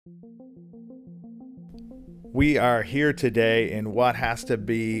We are here today in what has to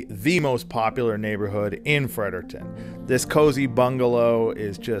be the most popular neighborhood in Fredericton. This cozy bungalow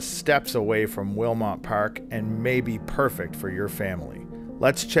is just steps away from Wilmot Park and may be perfect for your family.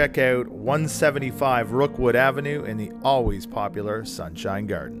 Let's check out 175 Rookwood Avenue in the always popular Sunshine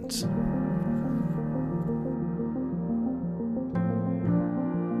Gardens.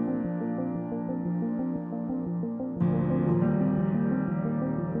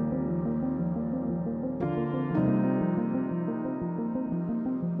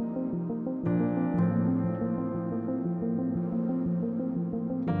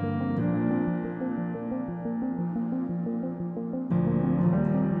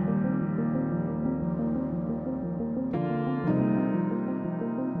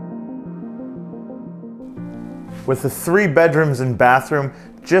 With the 3 bedrooms and bathroom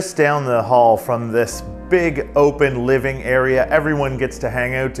just down the hall from this big open living area, everyone gets to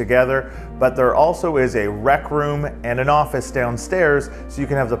hang out together, but there also is a rec room and an office downstairs so you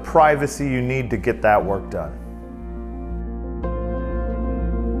can have the privacy you need to get that work done.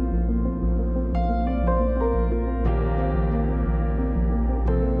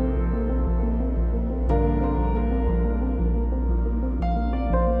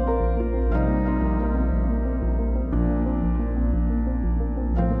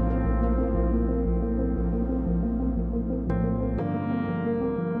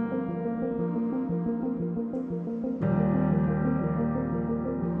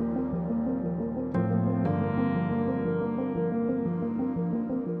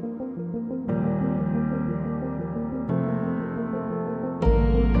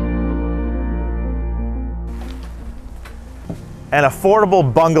 An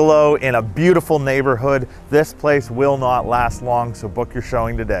affordable bungalow in a beautiful neighborhood. This place will not last long, so book your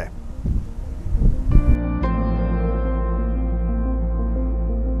showing today.